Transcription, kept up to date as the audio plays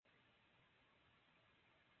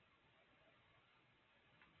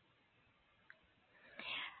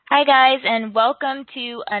Hi, guys, and welcome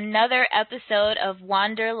to another episode of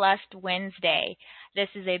Wanderlust Wednesday. This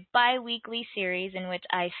is a bi weekly series in which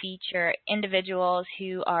I feature individuals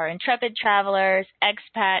who are intrepid travelers,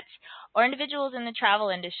 expats, or individuals in the travel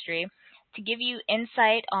industry to give you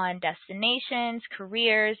insight on destinations,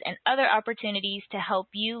 careers, and other opportunities to help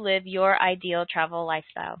you live your ideal travel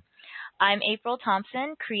lifestyle. I'm April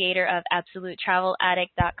Thompson, creator of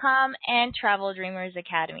AbsoluteTravelAddict.com and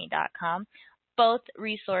TravelDreamersAcademy.com, both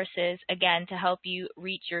resources, again, to help you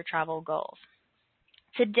reach your travel goals.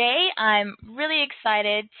 Today, I'm really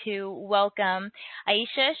excited to welcome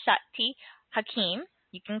Aisha Shakti Hakim.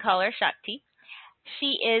 You can call her Shakti.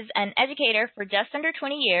 She is an educator for just under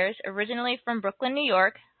 20 years, originally from Brooklyn, New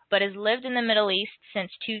York, but has lived in the Middle East since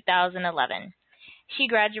 2011. She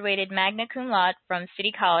graduated magna cum laude from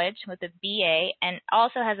City College with a BA and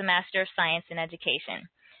also has a Master of Science in Education,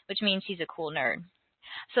 which means she's a cool nerd.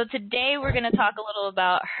 So today we're going to talk a little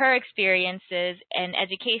about her experiences and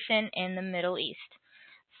education in the Middle East.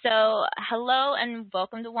 So hello and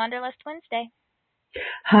welcome to Wanderlust Wednesday.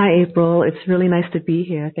 Hi, April. It's really nice to be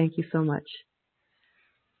here. Thank you so much.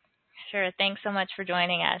 Sure. Thanks so much for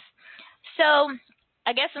joining us. So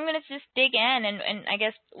I guess I'm going to just dig in, and I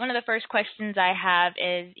guess one of the first questions I have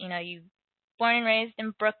is, you born and raised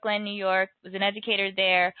in Brooklyn, New York, was an educator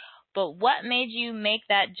there, but what made you make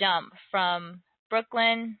that jump from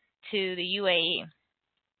Brooklyn to the UAE?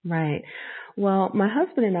 Right. Well, my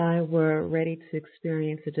husband and I were ready to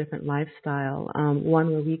experience a different lifestyle,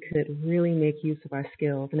 one where we could really make use of our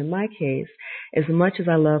skills. And in my case, as much as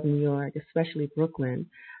I love New York, especially Brooklyn,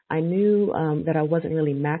 I knew that I wasn't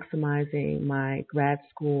really maximizing my grad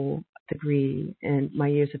school degree and my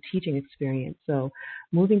years of teaching experience. So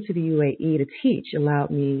moving to the UAE to teach allowed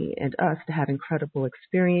me and us to have incredible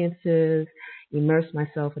experiences, immerse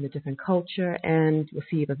myself in a different culture, and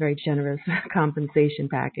receive a very generous compensation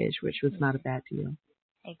package, which was not a bad deal.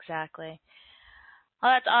 Exactly.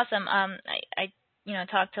 Well, that's awesome. I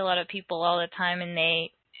talk to a lot of people all the time, and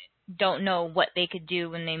they don't know what they could do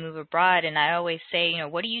when they move abroad. And I always say,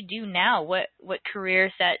 what do you do now? What career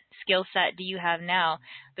set, skill set do you have now?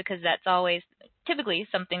 Because that's always typically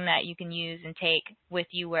something that you can use and take with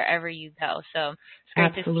you wherever you go. So it's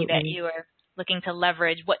great Absolutely. to see that you are looking to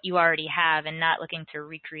leverage what you already have and not looking to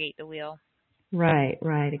recreate the wheel. Right,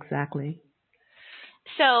 exactly.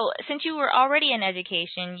 So since you were already in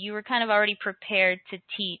education, you were kind of already prepared to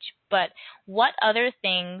teach, but what other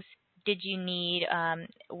things did you need,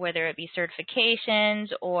 whether it be certifications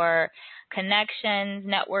or connections,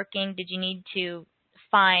 networking, did you need to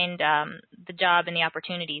find the job and the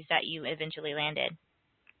opportunities that you eventually landed?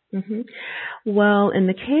 Mm-hmm. Well, in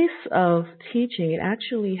the case of teaching, it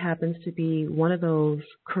actually happens to be one of those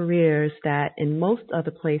careers that in most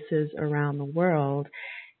other places around the world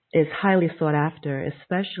is highly sought after,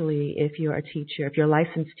 especially if you're a teacher, if you're a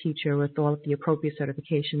licensed teacher with all of the appropriate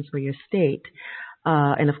certifications for your state.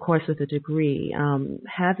 And of course with a degree.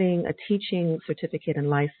 Having a teaching certificate and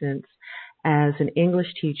license as an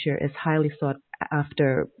English teacher is highly sought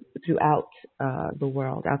after throughout the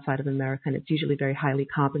world outside of America, and it's usually very highly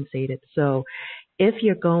compensated. So if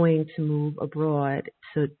you're going to move abroad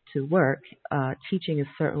to work, teaching is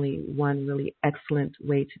certainly one really excellent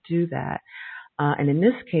way to do that. And in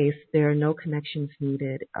this case, there are no connections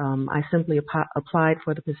needed. I simply applied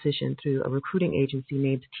for the position through a recruiting agency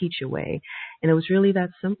named Teach Away, and it was really that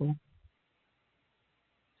simple.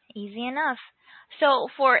 Easy enough. So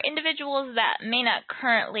for individuals that may not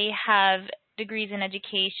currently have degrees in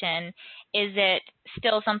education, is it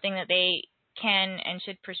still something that they can and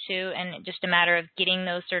should pursue, and just a matter of getting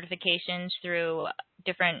those certifications through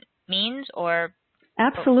different means, or?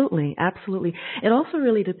 Absolutely. It also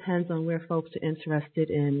really depends on where folks are interested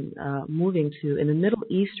in moving to. In the Middle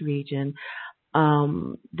East region,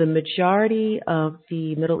 the majority of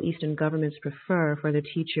the Middle Eastern governments prefer for their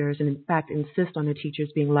teachers, and in fact insist on their teachers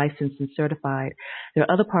being licensed and certified. There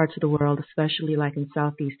are other parts of the world, especially like in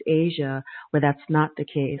Southeast Asia, where that's not the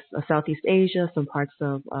case. Southeast Asia, some parts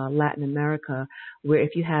of Latin America, where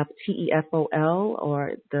if you have TEFOL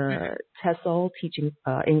or the TESOL, teaching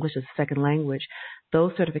English as a second language,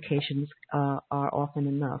 those certifications are often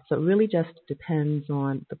enough. So it really just depends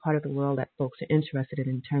on the part of the world that folks are interested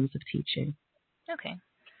in terms of teaching. Okay.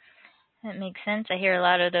 That makes sense. I hear a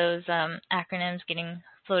lot of those acronyms getting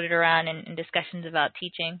floated around in discussions about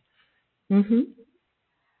teaching. Mm-hmm.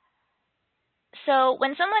 So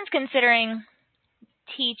when someone's considering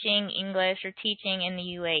teaching English or teaching in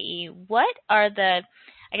the UAE, what are the,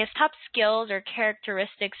 top skills or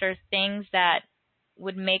characteristics or things that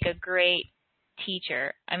would make a great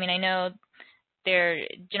teacher? I mean, I know their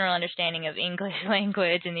general understanding of English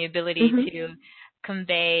language and the ability to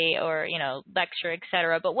convey or, lecture,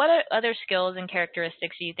 etc. But what other skills and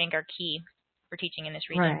characteristics do you think are key for teaching in this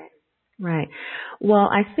region? Right. Right. Well,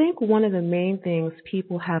 I think one of the main things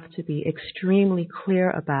people have to be extremely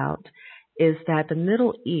clear about is that the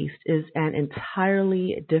Middle East is an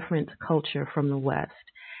entirely different culture from the West.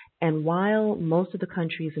 And while most of the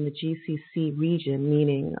countries in the GCC region,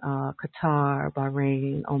 meaning Qatar,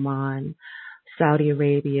 Bahrain, Oman, Saudi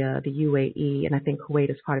Arabia, the UAE, and I think Kuwait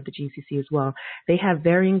is part of the GCC as well, they have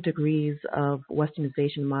varying degrees of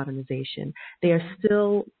westernization and modernization. They are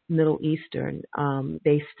still Middle Eastern.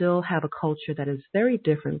 They still have a culture that is very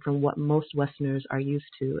different from what most Westerners are used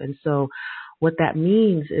to. And so what that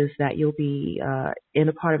means is that you'll be in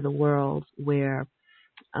a part of the world where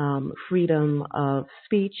freedom of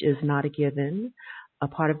speech is not a given, a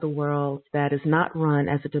part of the world that is not run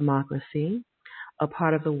as a democracy, a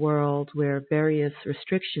part of the world where various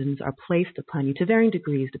restrictions are placed upon you to varying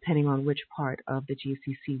degrees depending on which part of the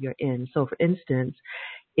GCC you're in. So, for instance,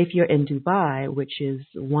 if you're in Dubai, which is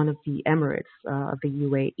one of the Emirates of the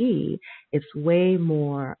UAE, it's way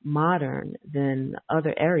more modern than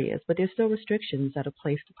other areas, but there's still restrictions that are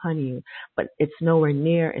placed upon you, but it's nowhere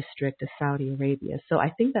near as strict as Saudi Arabia. So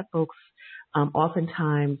I think that folks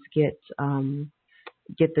oftentimes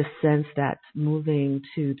get the sense that moving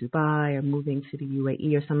to Dubai or moving to the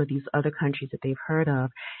UAE or some of these other countries that they've heard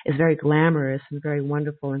of is very glamorous and very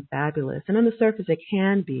wonderful and fabulous. And on the surface it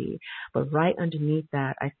can be, but right underneath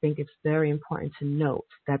that, I think it's very important to note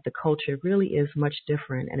that the culture really is much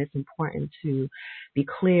different, and it's important to be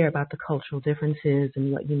clear about the cultural differences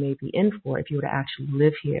and what you may be in for if you were to actually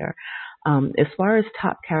live here. As far as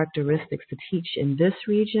top characteristics to teach in this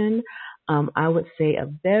region, I would say a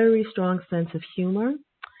very strong sense of humor,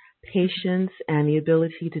 patience, and the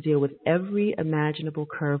ability to deal with every imaginable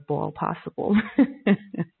curveball possible.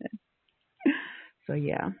 So,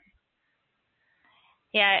 yeah.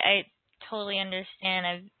 Yeah, I totally understand.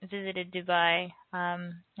 I've visited Dubai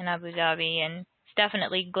and Abu Dhabi, and it's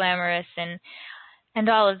definitely glamorous and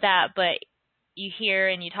all of that, but you hear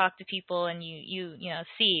and you talk to people and you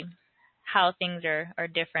see how things are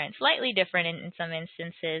different, slightly different in some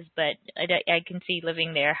instances, but I can see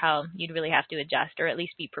living there how you'd really have to adjust or at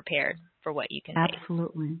least be prepared for what you can face.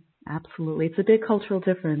 Absolutely. It's a big cultural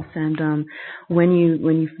difference, and when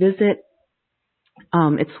you visit,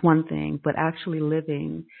 it's one thing, but actually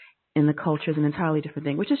living in the culture is an entirely different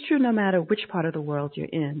thing, which is true no matter which part of the world you're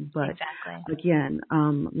in. But exactly. Again,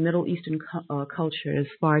 Middle Eastern culture is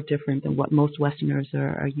far different than what most Westerners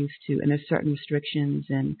are used to, and there's certain restrictions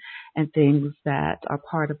and things that are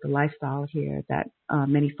part of the lifestyle here that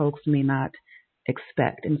many folks may not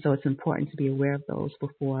expect, and so it's important to be aware of those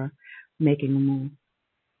before making a move.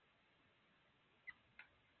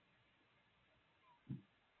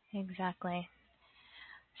 Exactly.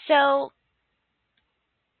 So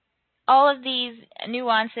all of these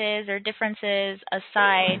nuances or differences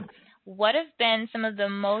aside, what have been some of the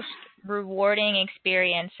most rewarding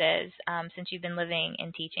experiences since you've been living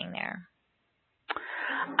and teaching there?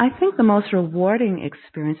 I think the most rewarding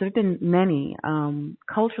experience, there have been many.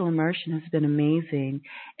 Cultural immersion has been amazing.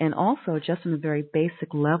 And also, just on a very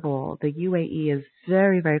basic level, the UAE is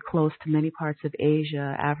very, very close to many parts of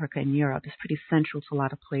Asia, Africa, and Europe. It's pretty central to a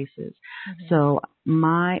lot of places. Mm-hmm. So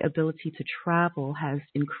my ability to travel has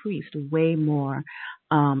increased way more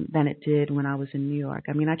than it did when I was in New York.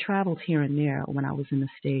 I mean, I traveled here and there when I was in the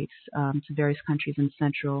States to various countries in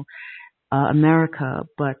Central America,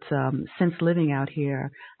 but since living out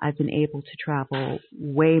here, I've been able to travel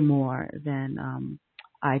way more than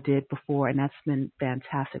I did before, and that's been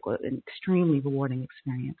fantastic, an extremely rewarding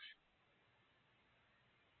experience.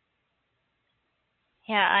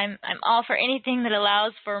 Yeah, I'm all for anything that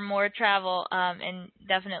allows for more travel, and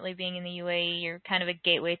definitely being in the UAE, you're kind of a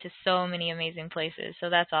gateway to so many amazing places, so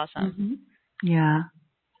that's awesome. Mm-hmm. Yeah.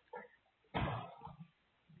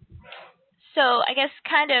 So I guess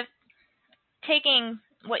kind of taking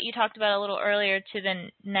what you talked about a little earlier to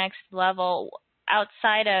the next level,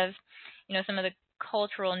 outside of, some of the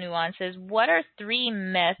cultural nuances, what are 3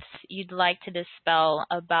 myths you'd like to dispel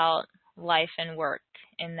about life and work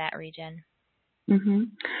in that region? Mm-hmm.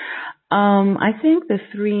 I think the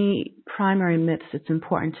 3 primary myths it's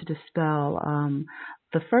important to dispel.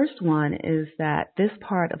 The first one is that this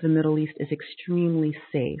part of the Middle East is extremely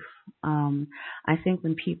safe. I think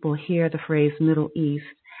when people hear the phrase Middle East,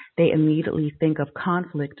 they immediately think of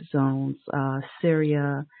conflict zones,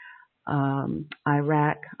 Syria,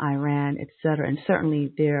 Iraq, Iran, etc. And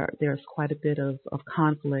certainly there's quite a bit of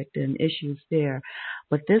conflict and issues there.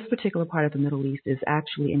 But this particular part of the Middle East is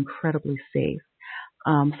actually incredibly safe.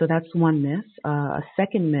 So that's one myth. A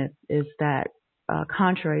second myth is that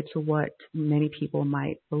contrary to what many people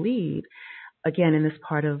might believe, again, in this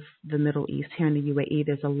part of the Middle East, here in the UAE,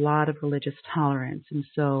 there's a lot of religious tolerance. And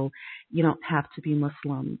so you don't have to be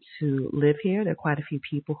Muslim to live here. There are quite a few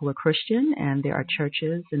people who are Christian, and there are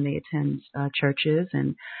churches, and they attend churches,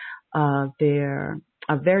 and there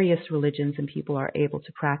are various religions, and people are able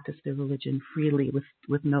to practice their religion freely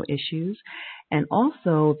with no issues. And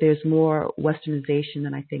also, there's more westernization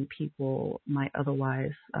than I think people might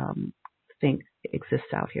otherwise think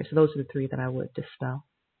exists out here. So those are the three that I would dispel.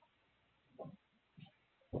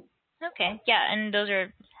 Okay, yeah, and those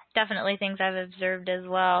are definitely things I've observed as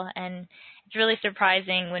well. And it's really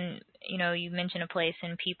surprising when, you mention a place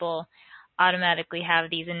and people automatically have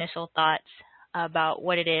these initial thoughts about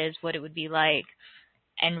what it is, what it would be like,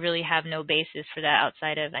 and really have no basis for that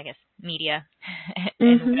outside of, I guess, media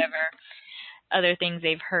and whatever other things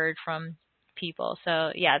they've heard from people.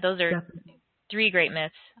 So, yeah, those are Definitely. three great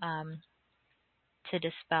myths to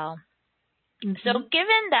dispel. So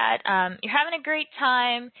given that you're having a great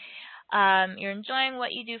time, you're enjoying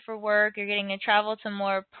what you do for work, you're getting to travel to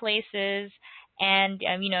more places, and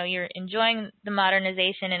you're enjoying the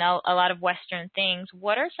modernization and a lot of Western things,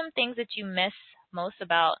 what are some things that you miss most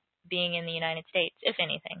about being in the United States, if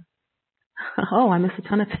anything? Oh, I miss a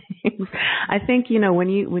ton of things. I think, when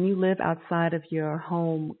you live outside of your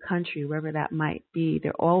home country, wherever that might be,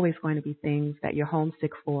 there are always going to be things that you're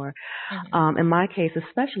homesick for. In my case,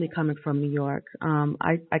 especially coming from New York,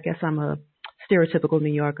 I guess I'm a stereotypical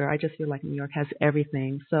New Yorker. I just feel like New York has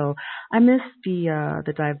everything. So I miss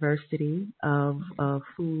the diversity of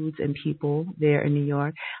foods and people there in New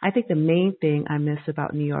York. I think the main thing I miss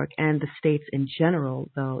about New York and the States in general,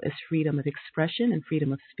 though, is freedom of expression and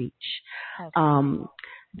freedom of speech. Okay.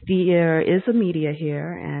 There is a media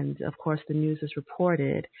here, and of course the news is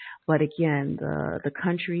reported. But again, the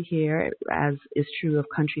country here, as is true of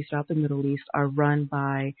countries throughout the Middle East, are run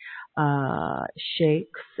by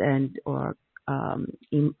sheikhs or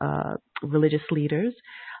religious leaders.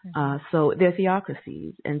 So they're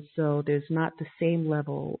theocracies, and so there's not the same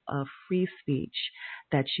level of free speech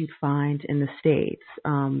that you'd find in the States.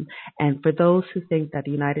 And for those who think that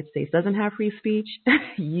the United States doesn't have free speech,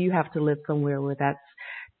 you have to live somewhere where that's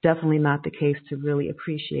definitely not the case to really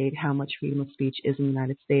appreciate how much freedom of speech is in the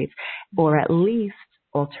United States, or at least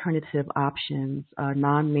alternative options,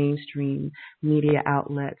 non-mainstream media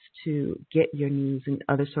outlets to get your news and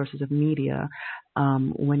other sources of media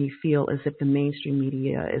when you feel as if the mainstream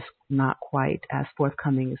media is not quite as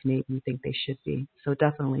forthcoming as maybe you think they should be. So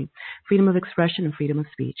definitely freedom of expression and freedom of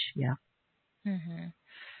speech, yeah.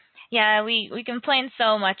 Yeah, we complain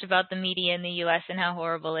so much about the media in the U.S. and how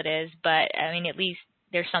horrible it is, but I mean, at least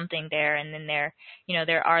there's something there, and then there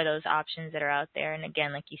are those options that are out there. And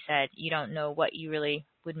again, like you said, you don't know what you really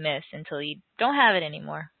would miss until you don't have it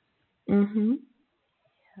anymore.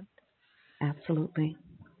 Absolutely.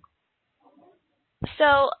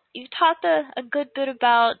 So you talked a good bit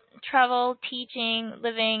about travel, teaching,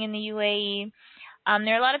 living in the UAE.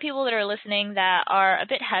 There are a lot of people that are listening that are a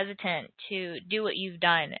bit hesitant to do what you've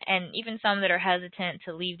done, and even some that are hesitant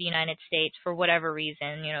to leave the United States for whatever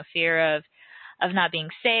reason, fear of not being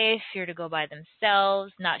safe, fear to go by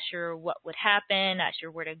themselves, not sure what would happen, not sure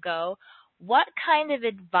where to go. What kind of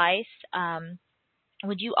advice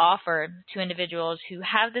would you offer to individuals who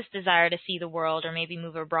have this desire to see the world or maybe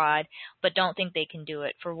move abroad, but don't think they can do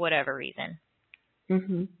it for whatever reason?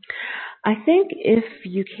 I think if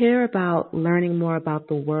you care about learning more about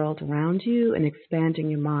the world around you and expanding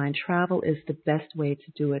your mind, travel is the best way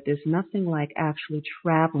to do it. There's nothing like actually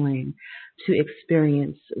traveling to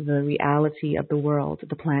experience the reality of the world,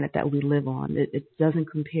 the planet that we live on. It doesn't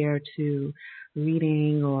compare to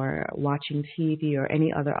reading or watching TV or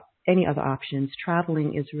any other options.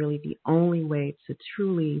 Traveling is really the only way to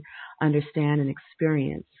truly understand and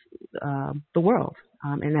experience the world.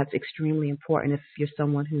 And that's extremely important if you're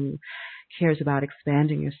someone who cares about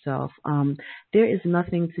expanding yourself. There is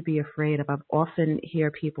nothing to be afraid of. I've often hear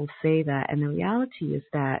people say that, and the reality is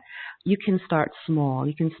that you can start small.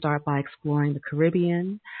 You can start by exploring the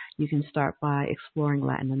Caribbean. You can start by exploring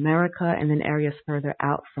Latin America and then areas further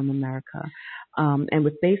out from America. And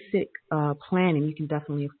with basic planning, you can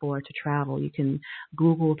definitely afford to travel. You can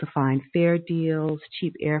Google to find fair deals,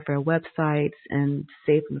 cheap airfare websites, and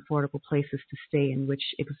safe and affordable places to stay in which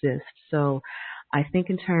exist. So I think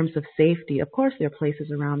in terms of safety, of course, there are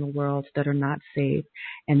places around the world that are not safe,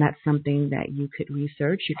 and that's something that you could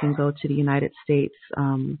research. You can go to the United States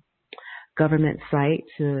government site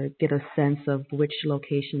to get a sense of which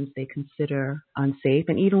locations they consider unsafe,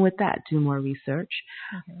 and even with that, do more research.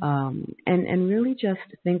 And really just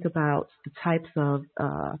think about the types of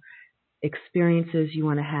experiences you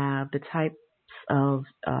want to have, the types of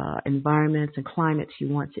environments and climates you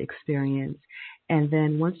want to experience. And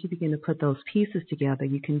then once you begin to put those pieces together,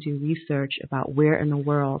 you can do research about where in the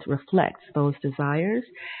world reflects those desires,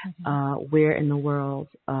 where in the world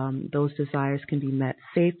those desires can be met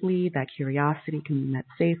safely, that curiosity can be met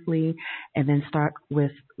safely, and then start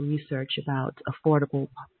with research about affordable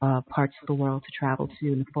parts of the world to travel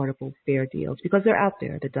to and affordable fare deals, because they're out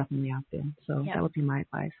there. They're definitely out there. So that would be my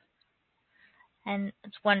advice. And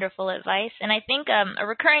it's wonderful advice. And I think a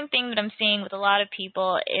recurring thing that I'm seeing with a lot of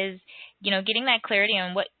people is, getting that clarity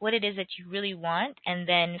on what it is that you really want, and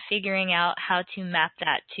then figuring out how to map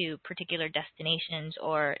that to particular destinations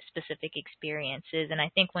or specific experiences. And I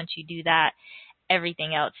think once you do that,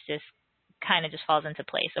 everything else just kind of just falls into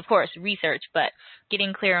place. Of course, research, but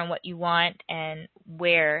getting clear on what you want and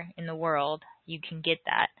where in the world you can get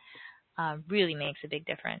that really makes a big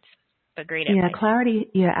difference. But great advice. Clarity.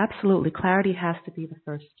 Yeah, absolutely. Clarity has to be the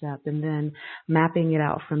first step, and then mapping it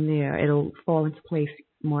out from there. It'll fall into place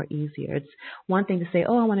more easier. It's one thing to say, I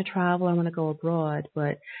want to travel, I want to go abroad,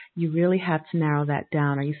 but you really have to narrow that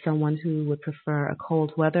down. Are you someone who would prefer a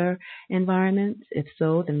cold weather environment? If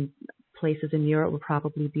so, then places in Europe would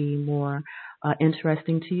probably be more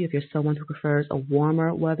interesting to you. If you're someone who prefers a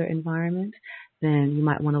warmer weather environment, then you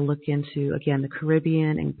might want to look into, again, the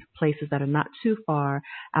Caribbean and places that are not too far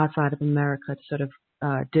outside of America to sort of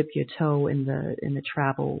dip your toe in the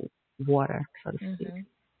travel water, so to speak.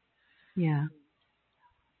 Yeah.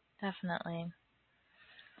 Definitely.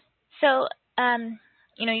 So,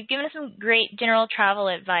 you've given us some great general travel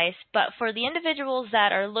advice, but for the individuals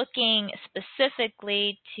that are looking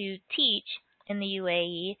specifically to teach in the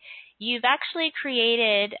UAE, you've actually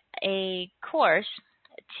created a course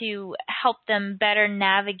to help them better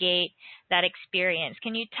navigate that experience.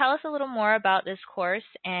 Can you tell us a little more about this course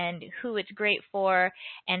and who it's great for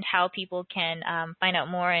and how people can find out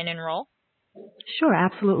more and enroll? Sure,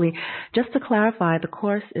 absolutely. Just to clarify, the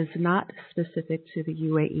course is not specific to the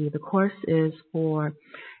UAE. The course is for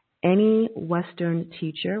any Western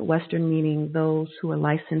teacher, Western meaning those who are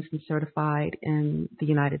licensed and certified in the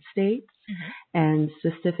United States, and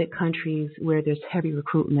specific countries where there's heavy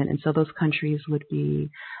recruitment. And so those countries would be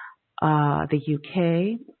the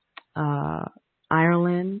UK,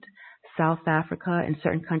 Ireland, South Africa, and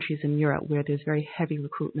certain countries in Europe where there's very heavy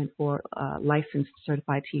recruitment for licensed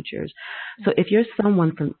certified teachers. So if you're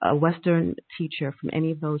someone from a Western teacher from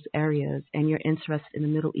any of those areas and you're interested in the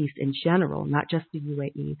Middle East in general, not just the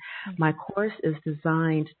UAE, my course is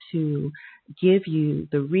designed to give you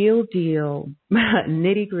the real deal,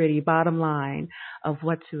 nitty-gritty bottom line of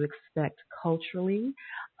what to expect culturally,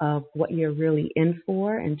 of what you're really in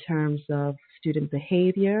for in terms of student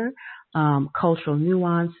behavior, cultural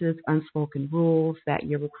nuances, unspoken rules that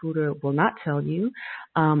your recruiter will not tell you,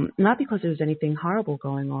 not because there's anything horrible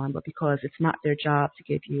going on, but because it's not their job to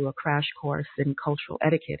give you a crash course in cultural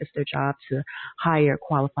etiquette. It's their job to hire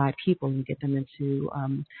qualified people and get them into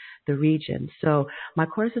the region. So my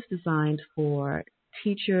course is designed for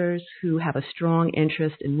teachers who have a strong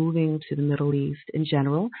interest in moving to the Middle East in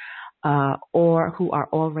general, or who are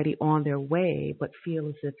already on their way but feel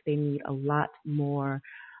as if they need a lot more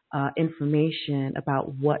information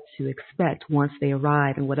about what to expect once they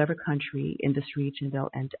arrive in whatever country in this region they'll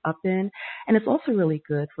end up in. And it's also really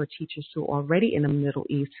good for teachers who are already in the Middle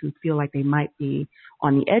East who feel like they might be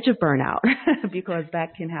on the edge of burnout because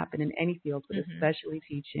that can happen in any field, but especially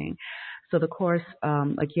teaching. So the course,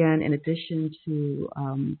 again, in addition to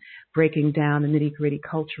breaking down the nitty-gritty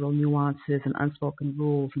cultural nuances and unspoken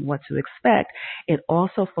rules and what to expect, it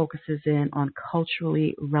also focuses in on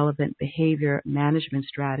culturally relevant behavior management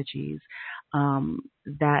strategies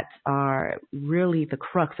that are really the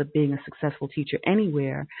crux of being a successful teacher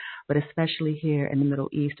anywhere, but especially here in the Middle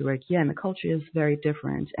East, where, again, the culture is very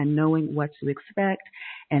different, and knowing what to expect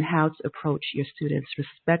and how to approach your students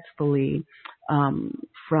respectfully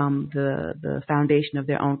from the foundation of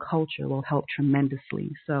their own culture will help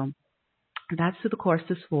tremendously. So that's who the course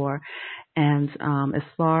is for. And as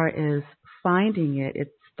far as finding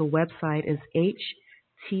it, the website is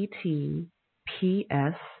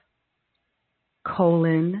https://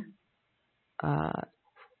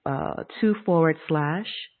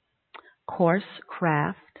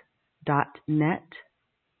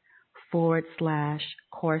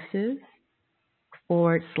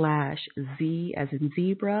 coursecraft.net/courses/Z as in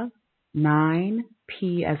zebra, 9,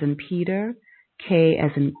 P as in Peter, K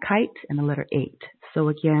as in kite, and the letter 8. So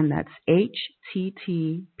again, that's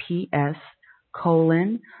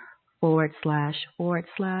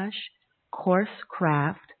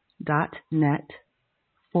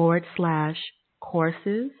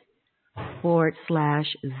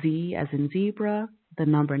as in zebra, the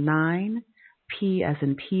number 9, P as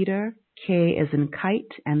in Peter, K as in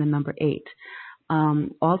kite, and the number 8.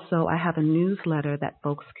 Also, I have a newsletter that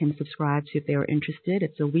folks can subscribe to if they are interested.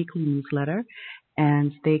 It's a weekly newsletter,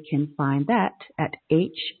 and they can find that at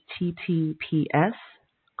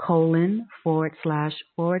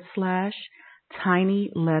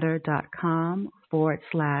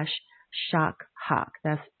https://tinyletter.com/shak.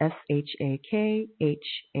 That's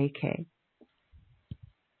SHAKHAK.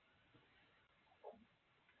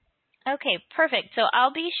 Okay, perfect. So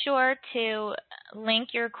I'll be sure to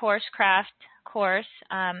link your CourseCraft course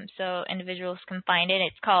so individuals can find it.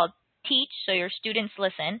 It's called Teach, so your students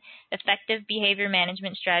listen, Effective Behavior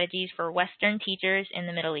Management Strategies for Western Teachers in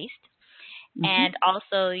the Middle East, and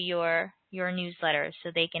also your newsletter so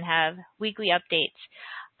they can have weekly updates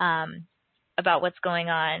about what's going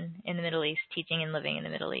on in the Middle East, teaching and living in the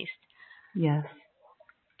Middle East. Yes.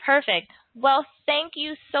 Perfect. Well, thank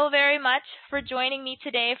you so very much for joining me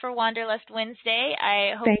today for Wanderlust Wednesday.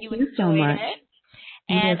 I hope you enjoyed so much. it.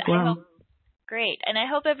 And I hope great. And I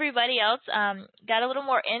hope everybody else got a little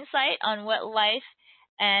more insight on what life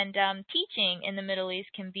and teaching in the Middle East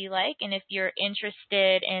can be like. And if you're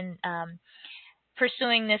interested in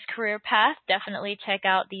pursuing this career path, definitely check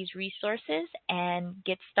out these resources and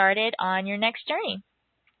get started on your next journey.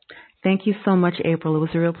 Thank you so much, April. It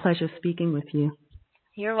was a real pleasure speaking with you.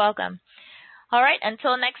 You're welcome. All right,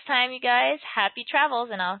 until next time, you guys, happy travels,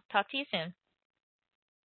 and I'll talk to you soon.